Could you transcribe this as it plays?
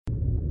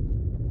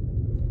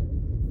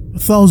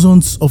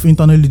Thousands of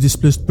internally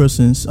displaced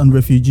persons and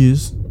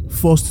refugees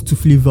forced to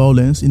flee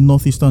violence in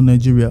northeastern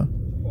Nigeria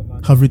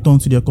have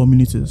returned to their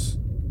communities.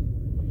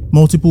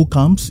 Multiple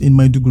camps in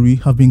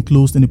Maiduguri have been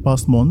closed in the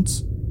past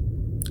months.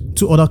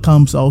 2 other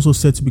camps are also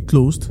set to be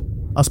closed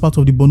as part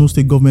of the Borno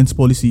State government's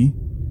policy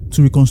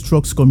to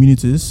reconstruct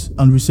communities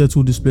and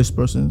resettle displaced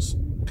persons.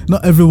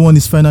 Not everyone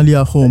is finally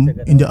at home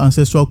in their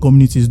ancestral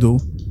communities though.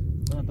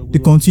 The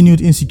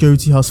continued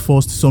insecurity has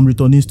forced some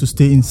returnees to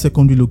stay in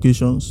secondary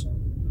locations.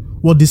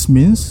 What this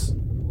means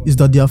is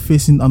that they are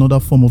facing another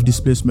form of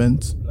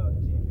displacement.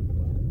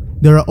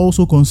 There are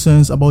also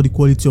concerns about the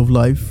quality of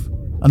life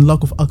and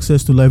lack of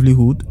access to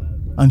livelihood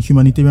and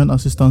humanitarian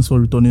assistance for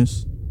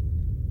returnees.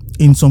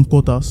 In some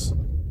quarters,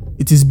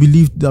 it is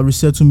believed that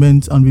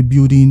resettlement and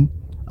rebuilding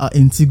are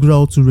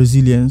integral to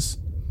resilience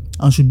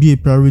and should be a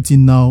priority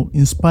now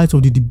in spite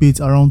of the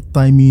debate around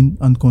timing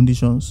and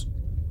conditions.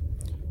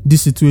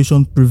 This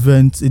situation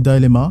presents a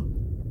dilemma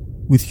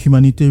with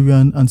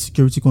humanitarian and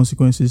security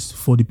consequences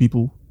for the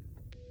people.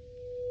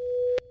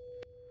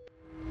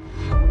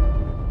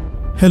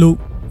 Hello,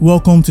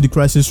 welcome to The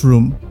Crisis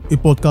Room, a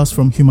podcast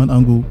from Human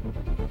Angle.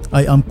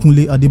 I am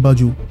Kunle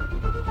Adebajo,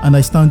 and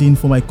I stand in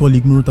for my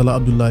colleague Murtala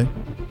Abdullahi.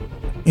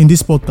 In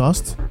this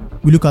podcast,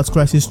 we look at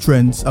crisis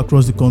trends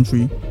across the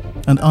country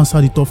and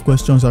answer the tough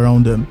questions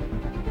around them.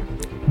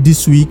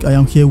 This week, I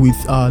am here with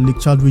our Lake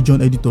Chad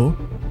Region Editor,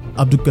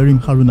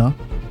 Abdulkarim Haruna,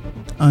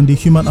 and the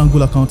Human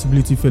Angle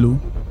Accountability Fellow,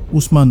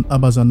 Usman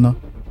Abazanna.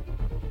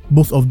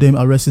 Both of them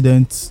are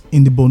residents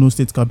in the Borno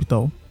State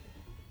capital.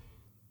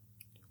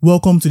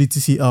 Welcome to the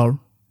TCR.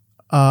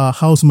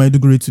 How's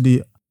Maiduguri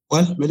today?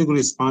 Well, Maiduguri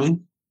is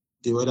fine.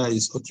 The weather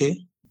is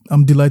okay.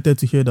 I'm delighted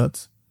to hear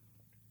that.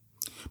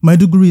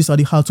 Maiduguri is at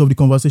the heart of the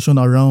conversation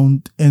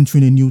around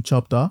entering a new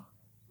chapter,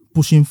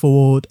 pushing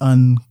forward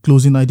and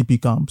closing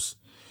IDP camps.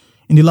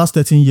 In the last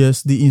 13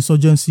 years, the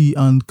insurgency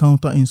and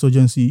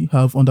counter-insurgency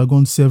have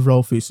undergone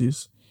several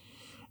phases.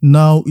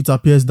 Now it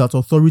appears that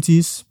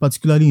authorities,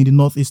 particularly in the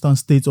northeastern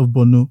states of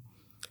Borno,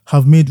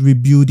 have made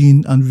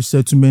rebuilding and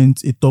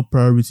resettlement a top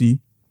priority.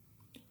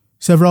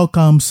 Several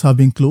camps have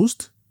been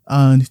closed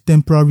and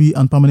temporary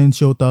and permanent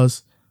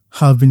shelters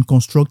have been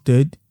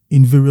constructed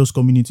in various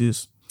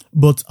communities.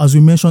 But as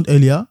we mentioned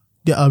earlier,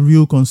 there are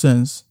real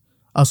concerns,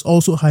 as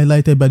also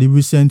highlighted by the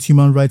recent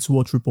Human Rights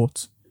Watch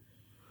report.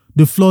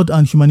 The flood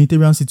and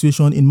humanitarian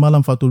situation in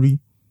Malam Fatori,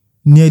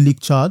 near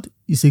Lake Chad,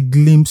 is a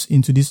glimpse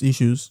into these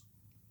issues.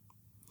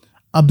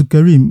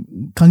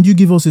 Abdulkarim, can you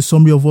give us a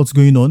summary of what's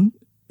going on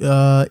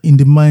in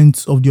the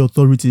minds of the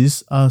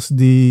authorities as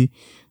they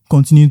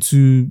continue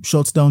to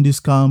shut down these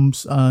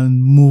camps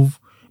and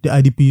move the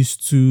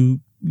IDPs to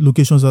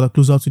locations that are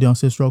closer to the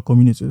ancestral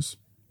communities?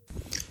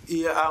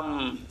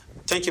 Yeah,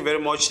 thank you very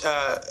much.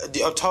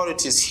 The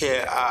authorities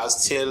here are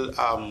still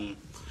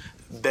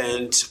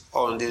bent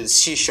on the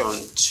decision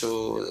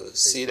to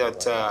see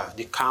that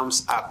the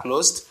camps are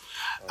closed,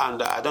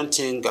 and I don't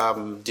think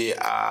they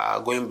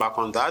are going back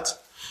on that,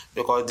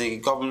 because the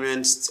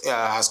government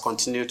has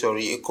continued to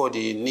re-echo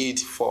the need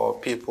for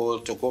people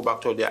to go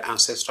back to their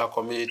ancestral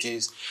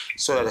communities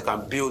so that they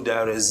can build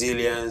their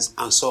resilience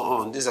and so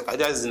on.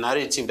 That is the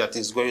narrative that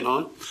is going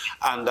on,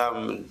 and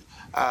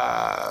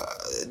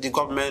the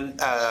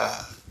government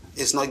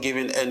is not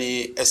giving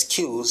any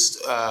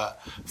excuse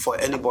for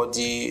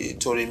anybody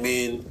to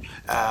remain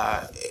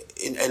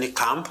in any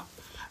camp,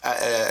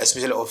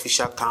 especially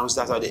official camps.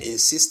 That's why they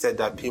insisted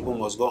that people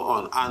must go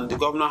on. And the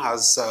governor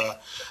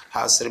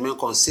has remained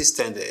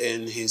consistent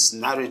in his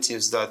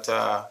narratives that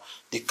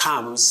the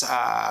camps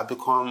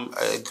become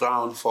a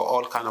ground for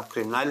all kinds of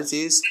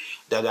criminalities,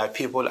 that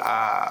people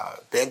are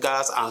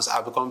beggars and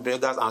have become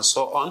beggars and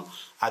so on,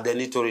 and they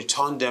need to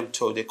return them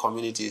to the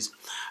communities.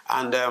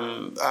 And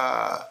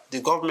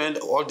the government,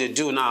 all they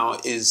do now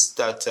is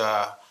that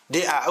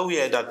they are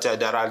aware that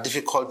there are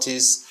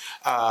difficulties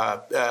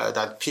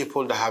that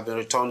people that have been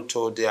returned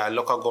to their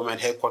local government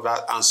headquarters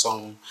and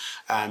some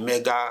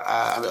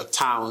mega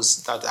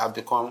towns that have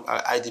become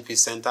IDP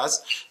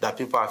centers, that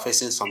people are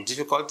facing some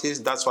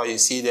difficulties. That's why you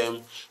see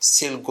them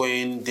still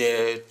going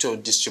there to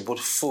distribute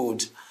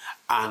food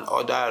and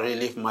other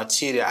relief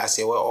material as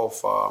a way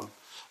of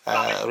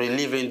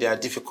relieving their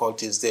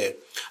difficulties there.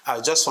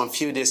 Just some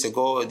few days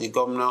ago, the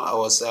governor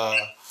was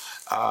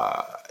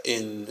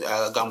in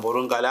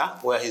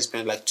Gamborungala, where he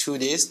spent like 2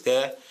 days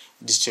there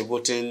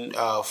distributing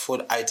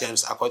food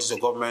items, according to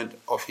government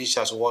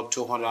officials, worth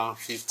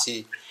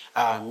 250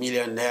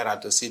 million naira,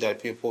 to see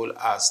that people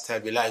are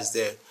stabilized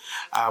there.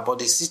 But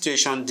the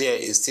situation there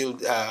is still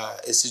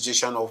a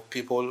situation of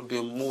people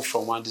being moved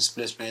from one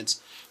displacement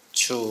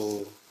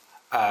to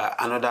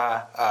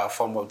another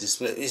form of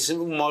displacement. It's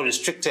more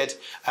restricted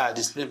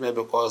displacement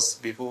because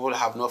people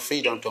have no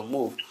freedom to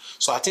move.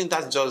 So I think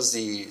that's just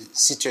the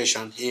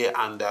situation here,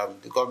 and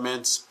the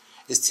government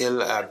is still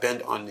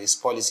bent on its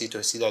policy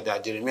to see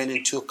that the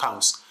remaining 2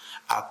 camps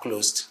are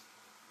closed.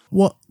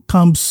 What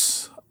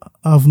camps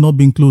have not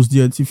been closed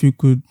yet, if you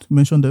could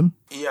mention them?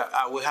 Yeah,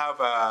 we have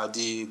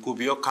the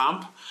Gubio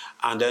camp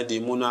and then the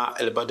Muna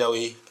El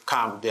Badawi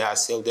camp. They are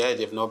still there.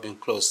 They've not been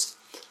closed.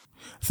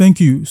 Thank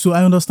you. So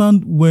I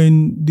understand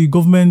when the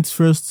government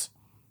first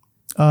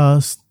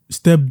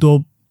stepped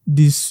up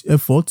this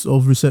effort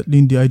of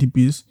resettling the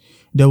IDPs,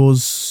 there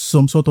was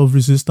some sort of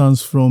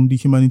resistance from the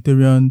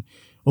humanitarian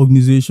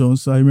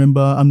organizations. I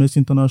remember Amnesty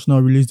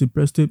International released a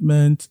press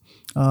statement.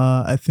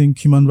 I think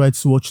Human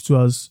Rights Watch too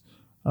has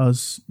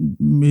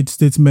made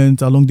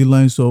statements along the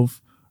lines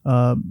of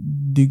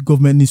the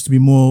government needs to be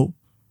more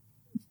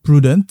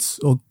prudent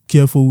or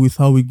careful with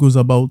how it goes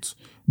about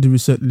the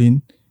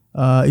resettling.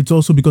 It's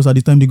also because at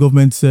the time the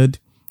government said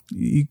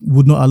it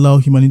would not allow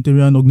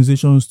humanitarian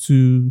organizations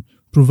to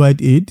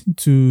provide aid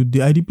to the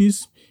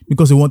IDPs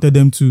because they wanted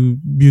them to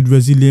build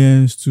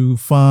resilience, to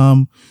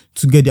farm,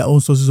 to get their own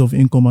sources of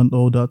income and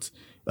all that.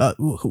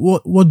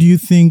 What do you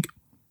think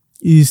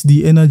is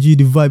the energy,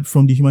 the vibe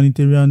from the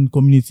humanitarian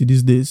community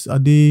these days?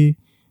 Have they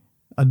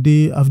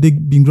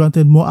been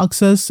granted more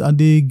access? Are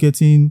they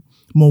getting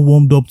more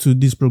warmed up to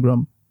this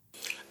program?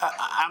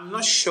 I'm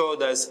not sure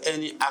there's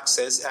any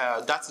access.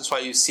 That is why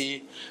you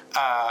see,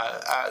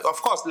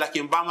 of course, like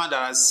in Burma, there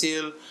are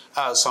still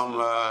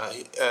some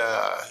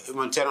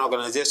humanitarian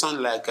organizations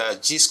like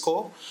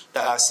GISCO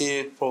that are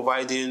still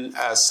providing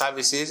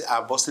services,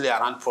 mostly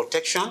around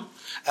protection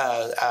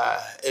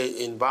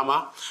in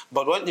Burma.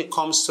 But when it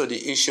comes to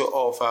the issue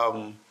of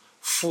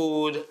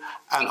food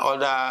and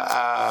other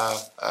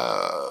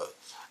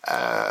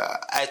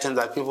items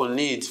that people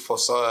need for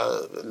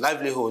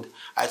livelihood,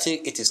 I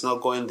think it is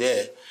not going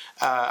there.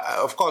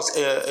 Of course,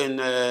 even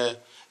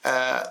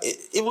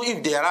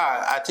if there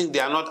are, I think they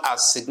are not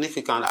as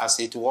significant as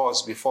it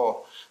was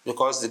before,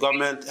 because the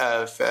government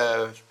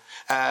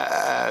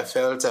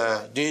felt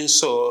doing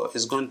so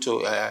is going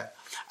to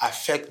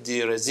affect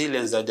the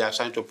resilience that they are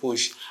trying to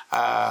push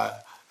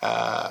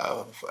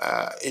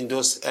in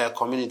those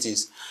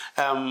communities.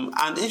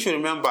 And if you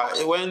remember,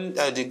 when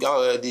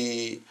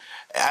the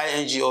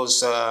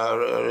INGOs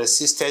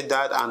resisted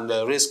that and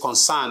raised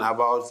concern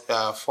about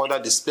further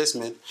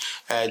displacement,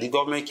 the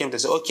government came to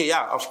say, okay,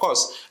 yeah, of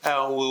course, we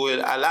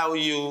will allow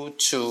you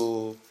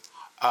to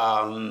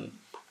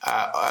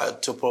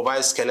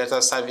provide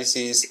skeletal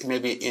services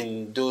maybe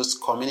in those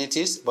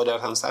communities, but there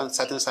are some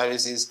certain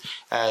services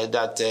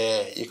that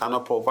you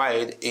cannot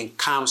provide in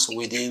camps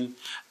within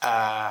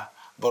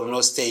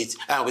Borno State,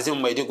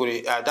 within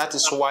Maiduguri. That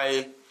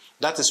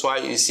is why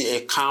you see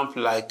a camp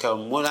like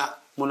Muna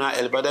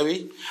El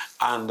Badawi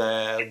and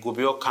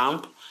Gubio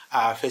camp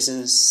are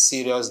facing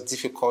serious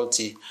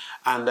difficulty.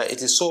 And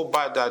it is so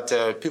bad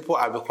that people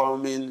are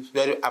becoming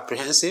very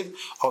apprehensive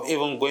of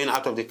even going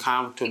out of the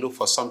camp to look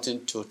for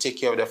something to take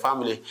care of their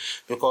family,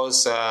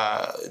 because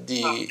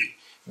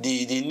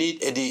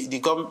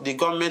the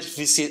government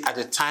visit at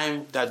a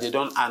time that they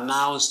don't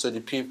announce to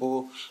the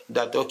people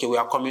that, okay, we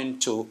are coming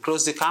to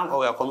close the camp, or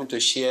we are coming to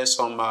share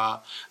some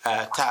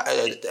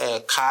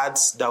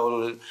cards that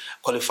will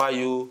qualify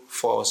you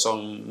for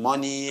some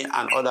money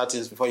and other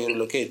things before you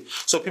relocate.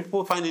 So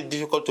people find it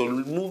difficult to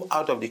move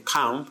out of the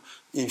camp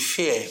in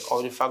fear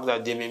of the fact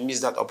that they may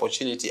miss that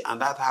opportunity,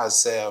 and that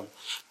has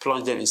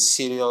plunged them in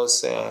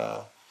serious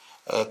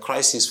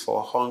crisis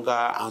for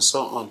hunger and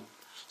so on.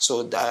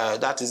 So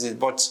that is it.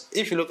 But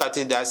if you look at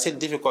it, there is still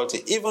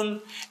difficulty. Even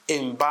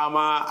in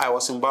Burma, I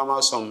was in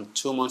Burma some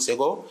 2 months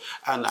ago,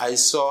 and I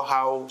saw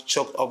how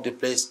choked up the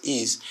place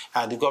is.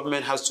 The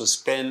government has to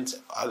spend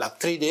like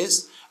 3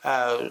 days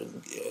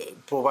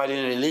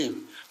providing relief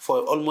for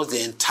almost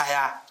the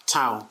entire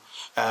town.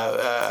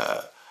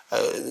 That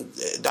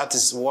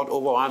is worth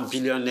over 1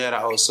 billion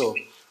naira or so,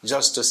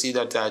 just to see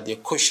that they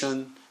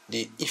cushion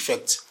the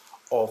effect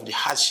of the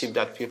hardship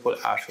that people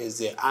are faced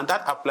there. And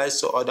that applies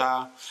to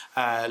other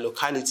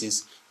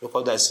localities,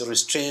 because there's a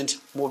restrained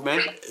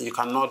movement. You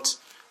cannot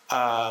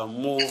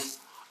move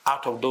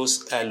out of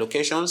those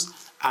locations.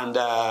 And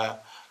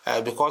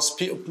because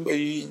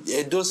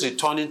those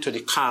returning to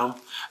the camp,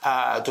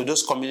 to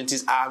those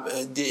communities,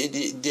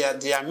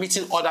 they are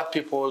meeting other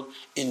people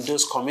in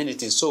those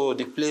communities. So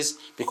the place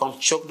becomes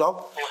choked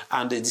up,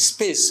 and the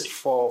space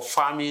for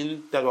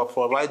farming that were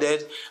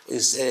provided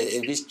is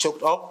a bit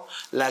choked up.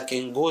 Like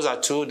in Goza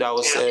too, there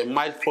was a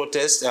mild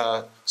protest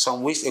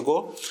some weeks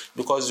ago,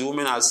 because the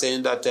women are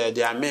saying that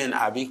their men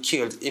are being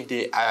killed if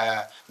they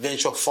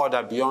venture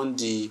further beyond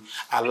the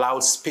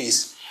allowed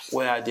space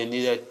where they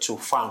needed to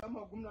farm.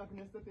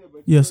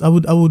 Yes, I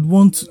would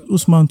want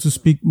Usman to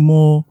speak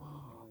more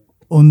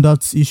on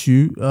that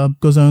issue,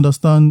 because I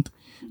understand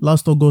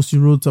last August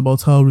you wrote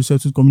about how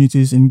resettled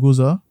communities in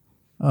Goza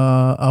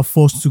are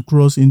forced to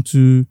cross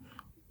into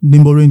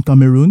neighboring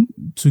Cameroon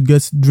to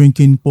get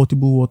drinking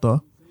portable water.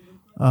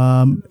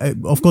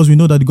 Of course, we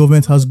know that the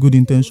government has good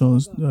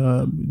intentions.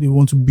 They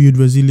want to build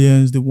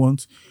resilience. They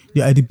want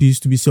the IDPs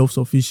to be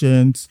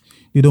self-sufficient.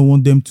 They don't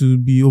want them to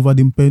be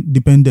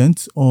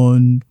over-dependent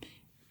on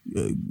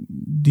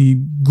the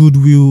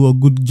goodwill or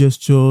good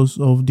gestures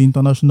of the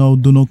international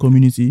donor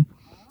community.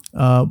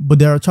 But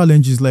there are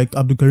challenges, like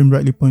Abdul Karim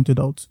rightly pointed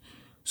out.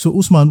 So,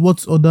 Usman,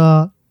 what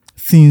other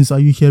things are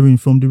you hearing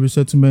from the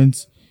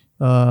resettlement,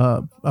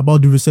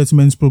 about the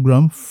resettlements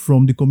program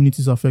from the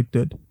communities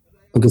affected?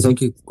 Okay,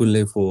 thank you,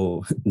 Kunle,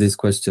 for this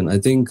question. I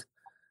think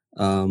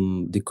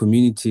The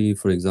community,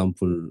 for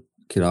example,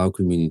 Kirao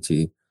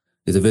community,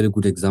 is a very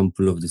good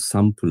example of the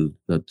sample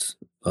that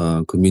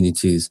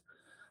communities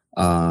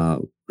are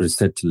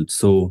resettled.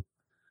 So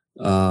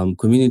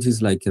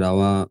communities like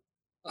Kirawa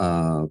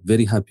are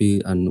very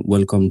happy and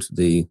welcomed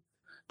the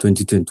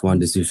 2021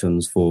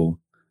 decisions for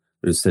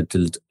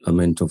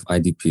resettlement of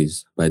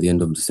IDPs by the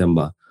end of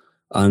December.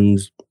 And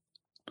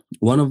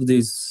one of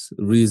these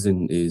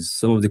reasons is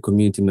some of the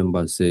community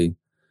members say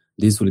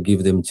this will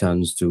give them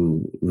chance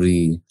to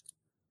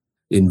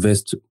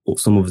reinvest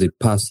some of the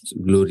past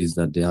glories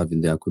that they have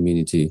in their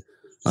community.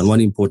 And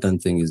one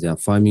important thing is their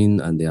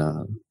farming and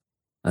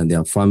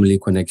their family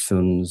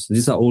connections.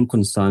 These are all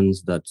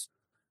concerns that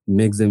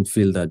makes them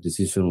feel that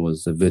decision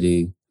was a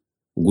very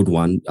good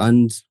one.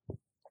 And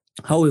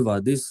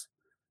however, this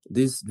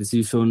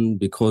decision,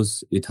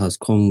 because it has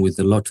come with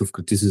a lot of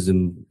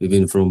criticism,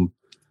 even from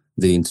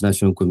the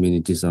international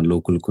communities and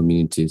local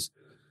communities,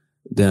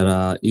 there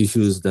are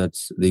issues that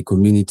the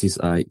communities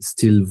are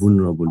still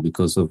vulnerable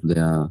because of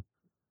their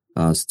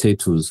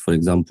status. For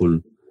example,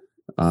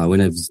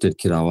 when I visited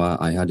Kirawa,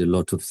 I had a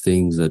lot of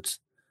things that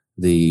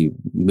the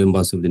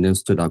members of the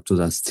non-state actors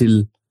are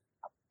still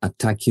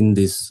attacking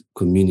this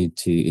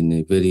community in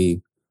a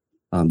very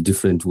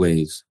different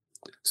ways.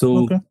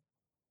 So, Okay.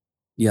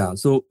 yeah.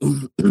 So,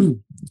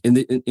 in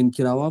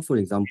Kirawa, for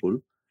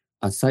example,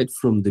 aside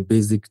from the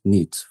basic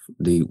needs,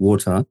 the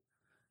water,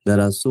 there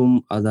are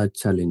some other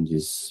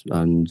challenges,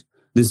 and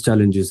these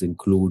challenges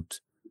include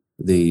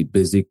the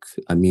basic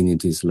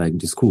amenities like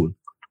the school.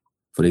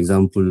 For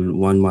example,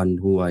 one man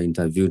who I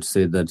interviewed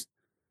said that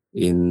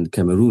in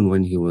Cameroon,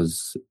 when he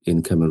was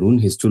in Cameroon,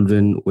 his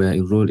children were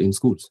enrolled in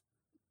schools.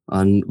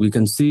 And we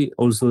can see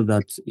also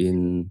that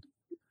in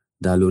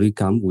the Alori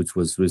camp, which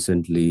was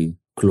recently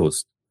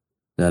closed,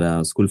 there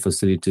are school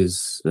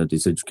facilities that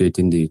is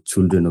educating the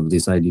children of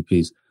these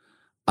IDPs.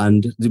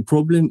 And the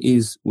problem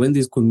is when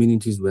these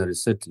communities were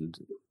resettled,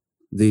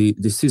 the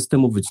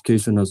system of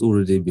education has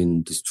already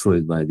been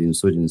destroyed by the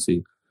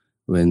insurgency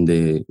when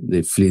they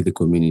flee the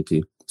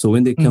community. So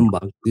when they come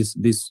back,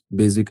 these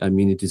basic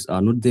amenities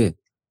are not there.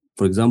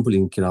 For example,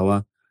 in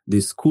Kirawa,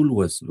 the school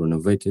was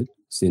renovated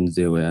since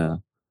they were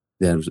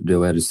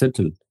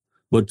resettled,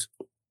 but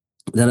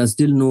there are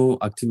still no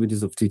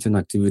activities of teaching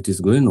activities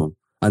going on,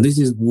 and this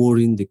is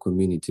worrying the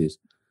communities.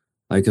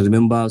 I can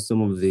remember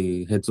some of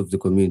the heads of the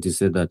community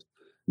said that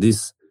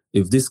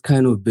if this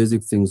kind of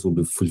basic things will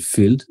be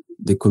fulfilled,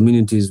 the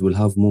communities will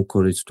have more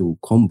courage to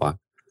come back,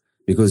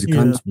 because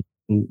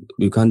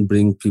you can't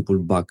bring people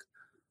back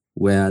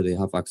where they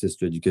have access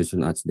to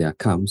education at their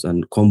camps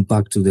and come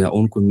back to their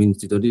own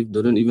community. They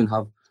don't even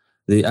have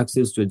the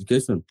access to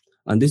education.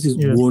 And this is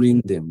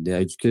worrying them. Their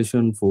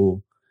education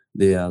for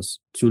their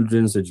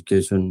children's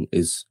education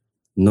is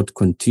not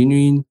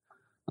continuing.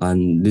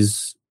 And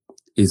this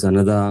is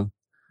another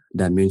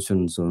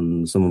dimensions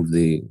on some of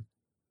the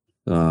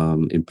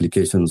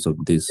implications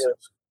of this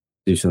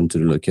decision to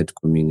relocate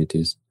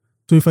communities.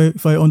 So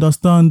if I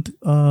understand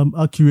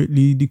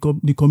accurately,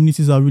 the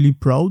communities are really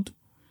proud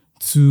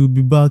to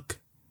be back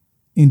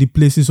in the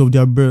places of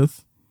their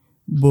birth,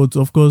 but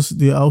of course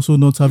they are also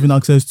not having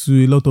access to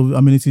a lot of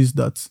amenities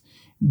that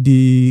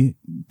they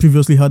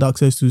previously had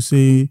access to,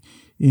 say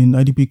in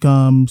IDP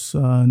camps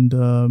and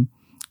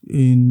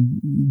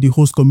in the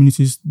host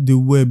communities they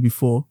were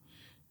before.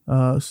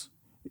 That's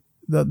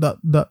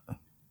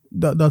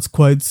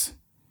quite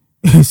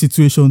a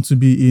situation to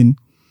be in.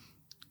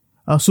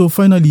 So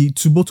finally,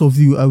 to both of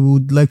you, I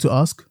would like to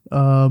ask,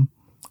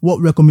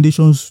 what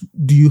recommendations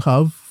do you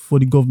have for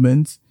the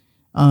government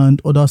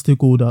and other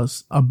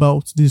stakeholders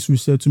about this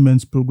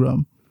resettlement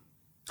program?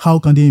 How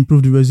can they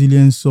improve the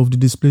resilience of the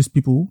displaced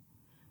people,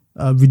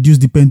 reduce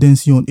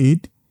dependency on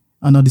aid,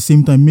 and at the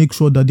same time make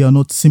sure that they are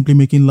not simply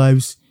making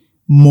lives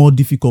more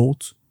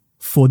difficult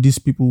for these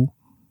people?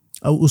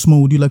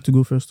 Usman, would you like to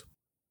go first?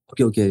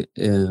 Okay.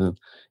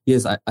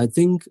 Yes, I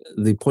think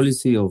the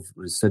policy of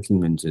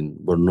resettlement in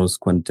Borno's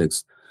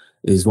context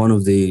is one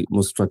of the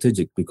most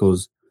strategic,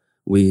 because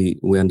we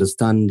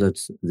understand that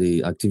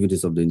the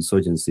activities of the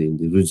insurgency in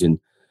the region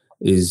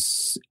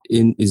is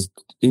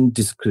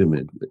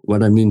indiscriminate.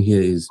 What I mean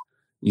here is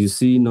you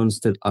see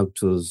non-state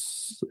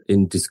actors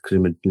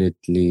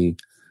indiscriminately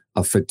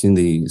affecting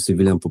the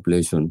civilian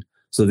population.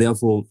 So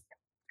therefore,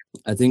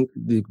 I think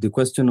the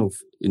question of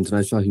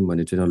international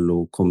humanitarian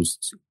law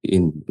comes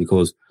in,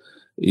 because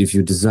if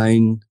you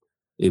design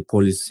a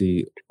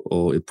policy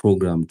or a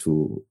program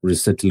to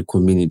resettle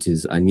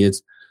communities, and yet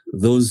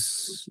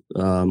those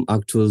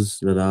actors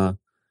that are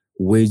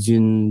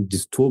waging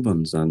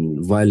disturbance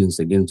and violence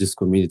against these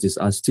communities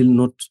are still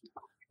not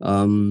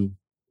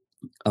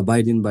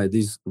abiding by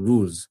these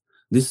rules,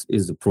 this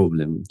is the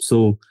problem.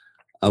 So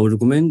I would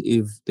recommend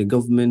if the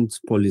government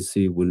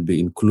policy will be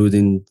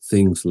including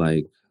things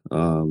like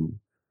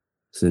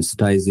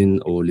sensitizing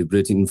or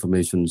liberating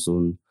information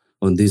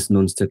on these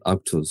non-state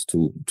actors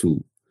to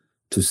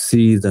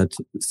see that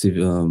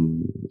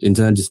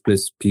internally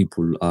displaced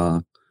people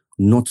are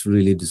not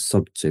really the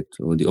subject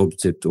or the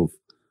object of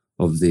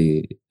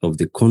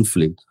the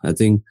conflict. I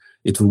think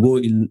it will go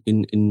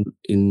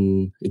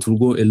it will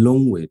go a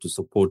long way to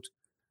support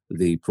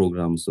the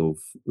programs of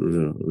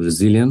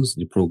resilience,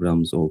 the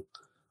programs of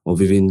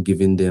even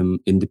giving them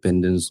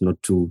independence,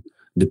 not to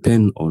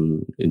depend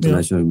on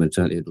international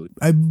humanitarian aid.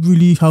 I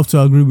really have to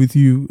agree with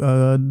you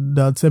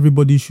that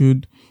everybody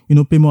should,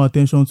 pay more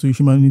attention to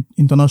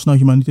international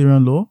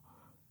humanitarian law,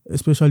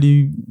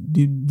 especially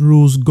the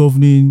rules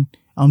governing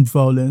armed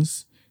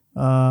violence,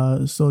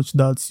 such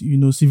that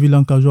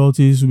civilian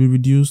casualties will be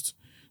reduced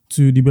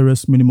to the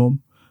barest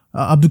minimum.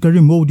 Abdul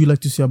Karim, what would you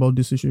like to say about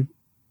this issue?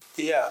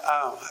 Yeah,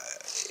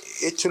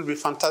 it will be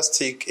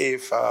fantastic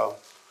if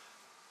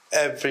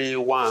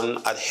everyone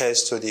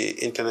adheres to the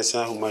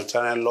international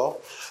humanitarian law,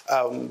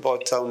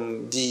 but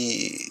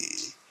the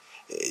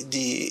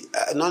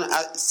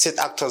non-state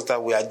actors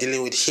that we are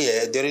dealing with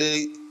here, they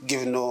really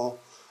give no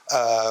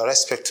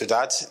respect to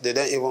that. They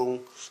don't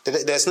even.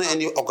 There's no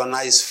any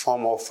organized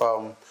form of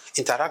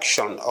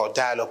interaction or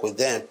dialogue with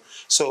them.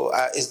 So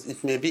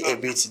it may be a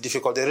bit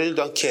difficult. They really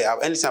don't care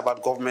anything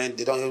about government.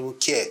 They don't even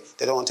care.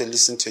 They don't want to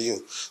listen to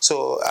you.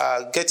 So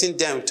getting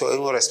them to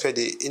even respect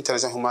the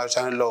international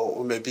humanitarian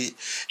law may be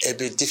a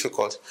bit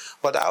difficult.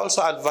 But I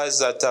also advise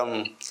that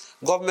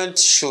government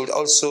should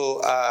also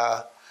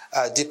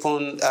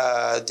deepen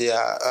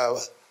their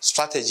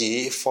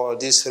strategy for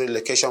this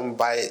relocation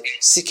by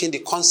seeking the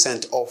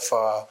consent of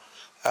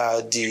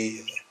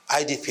the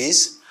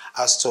IDPs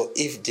as to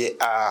if they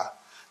are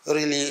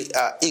really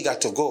eager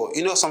to go.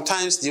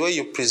 Sometimes the way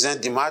you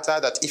present the matter,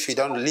 that if you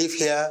don't live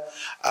here,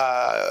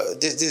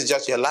 this is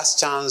just your last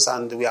chance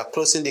and we are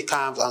closing the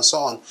camps and so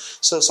on.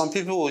 So some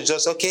people will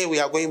just, okay, we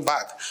are going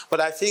back.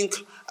 But I think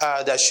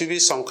there should be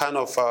some kind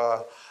of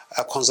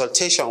a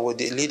consultation with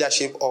the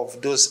leadership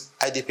of those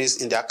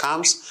IDPs in their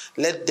camps.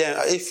 Let them,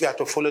 if you have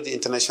to follow the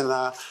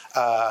international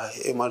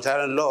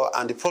humanitarian law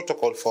and the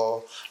protocol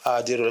for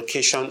the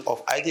relocation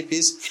of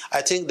IDPs,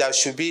 I think there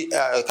should be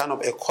kind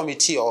of a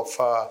committee of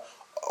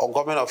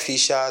government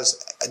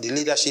officials, the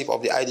leadership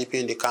of the IDP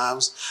in the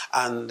camps,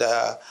 and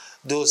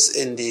those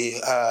in the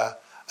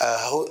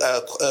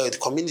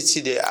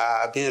community they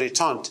are being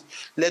returned.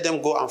 Let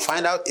them go and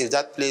find out if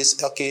that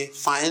place, okay,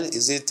 fine,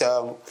 is it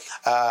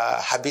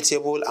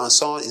habitable and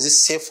so on, is it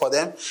safe for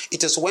them?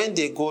 It is when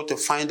they go to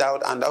find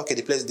out and, okay,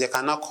 the place, they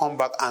cannot come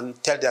back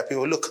and tell their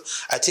people, look,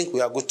 I think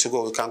we are good to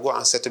go, we can go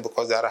and settle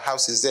because there are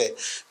houses there.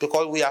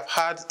 Because we have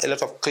had a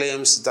lot of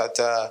claims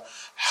that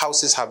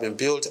houses have been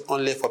built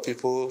only for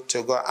people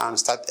to go and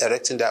start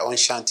erecting their own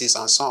shanties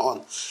and so on.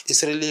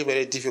 It's really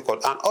very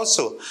difficult. And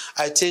also,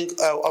 I think,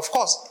 of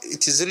course,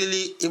 it is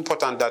really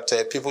important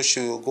that people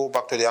should go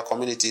back to their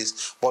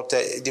communities, but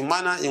the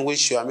manner in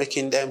which you are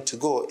making them to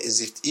go is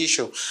the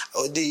issue.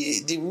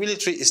 The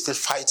military is still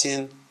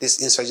fighting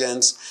these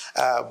insurgents.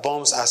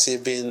 Bombs are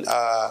still being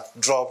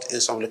dropped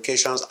in some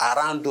locations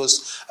around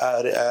those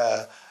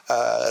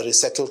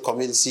resettled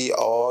community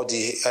or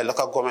the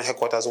local government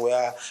headquarters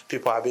where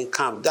people are being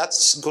camped. That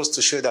goes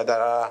to show that there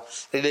are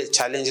really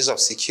challenges of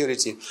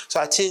security. So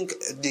I think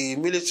the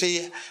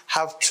military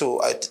have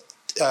to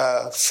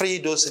free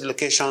those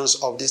locations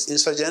of these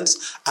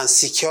insurgents and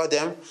secure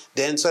them,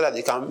 then so that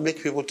they can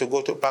make people to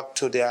go back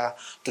to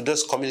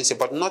those communities,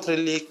 but not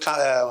really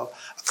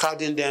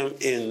crowding them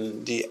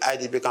in the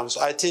IDP camps.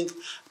 So I think,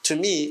 to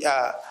me,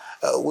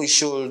 we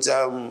should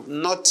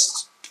not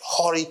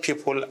hurry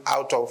people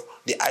out of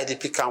the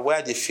IDP camp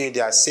where they feel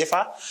they are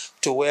safer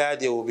to where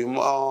they will be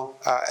more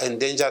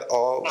endangered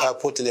or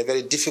put in a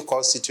very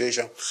difficult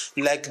situation.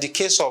 Like the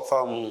case of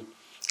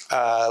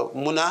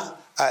Muna,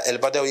 El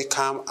Badawi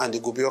camp and the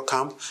Gubio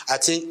camp, I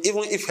think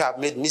even if you have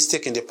made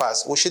mistake in the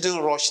past, we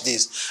shouldn't rush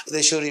this.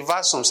 They should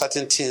reverse some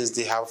certain things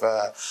they have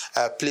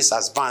placed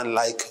as ban,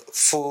 like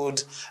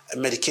food,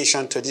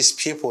 medication to these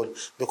people,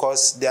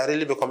 because they are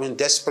really becoming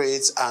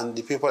desperate and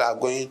the people are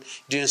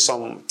doing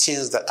some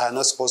things that are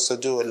not supposed to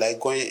do,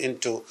 like going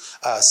into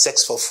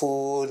sex for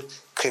food,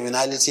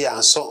 criminality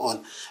and so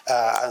on.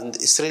 And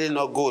it's really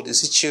not good. You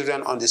see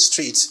children on the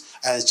streets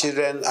and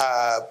children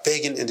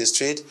begging in the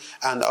street,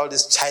 and all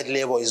this child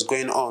labor is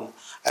going on.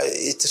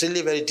 It's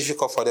really very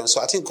difficult for them.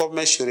 So I think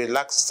government should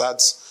relax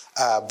that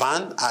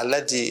ban and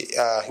let the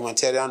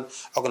humanitarian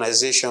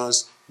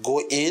organizations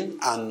go in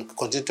and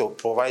continue to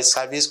provide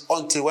service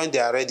until when they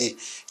are ready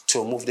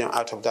to move them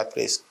out of that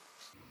place.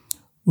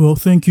 Well,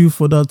 thank you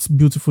for that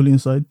beautiful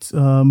insight.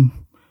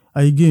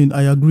 I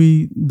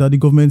agree that the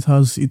government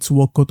has its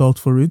work cut out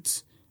for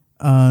it.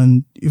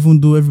 And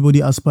even though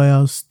everybody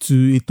aspires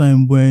to a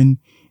time when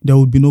there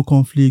would be no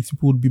conflict,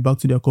 people would be back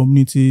to their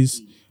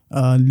communities,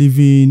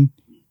 living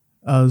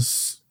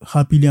as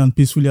happily and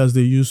peacefully as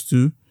they used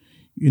to.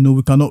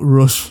 We cannot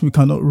rush. We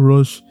cannot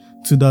rush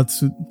to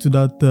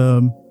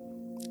that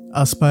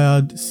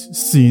aspired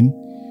scene.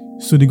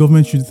 So the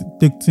government should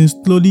take things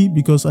slowly,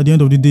 because at the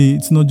end of the day,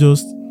 it's not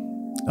just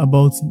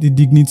about the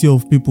dignity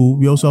of people.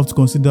 We also have to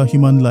consider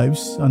human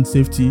lives and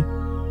safety.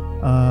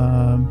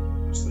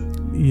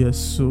 Yes.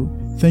 So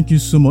thank you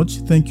so much.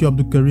 Thank you,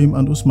 Abdul Karim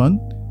and Usman,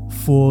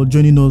 for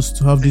joining us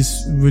to have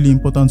this really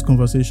important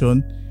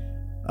conversation.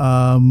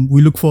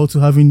 We look forward to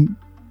having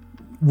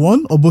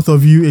one or both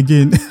of you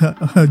again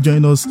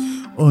join us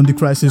on the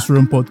Crisis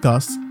Room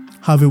podcast.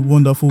 Have a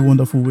wonderful,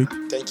 wonderful week.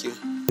 Thank you.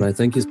 Right,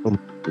 thank you so much.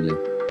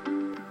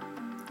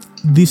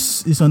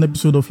 This is an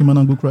episode of Human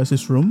Angle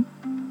Crisis Room.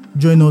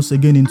 Join us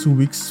again in 2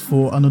 weeks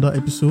for another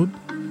episode.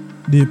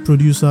 The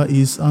producer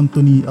is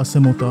Anthony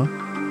Asemota.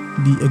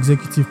 The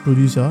executive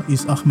producer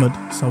is Ahmed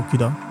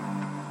Saukida.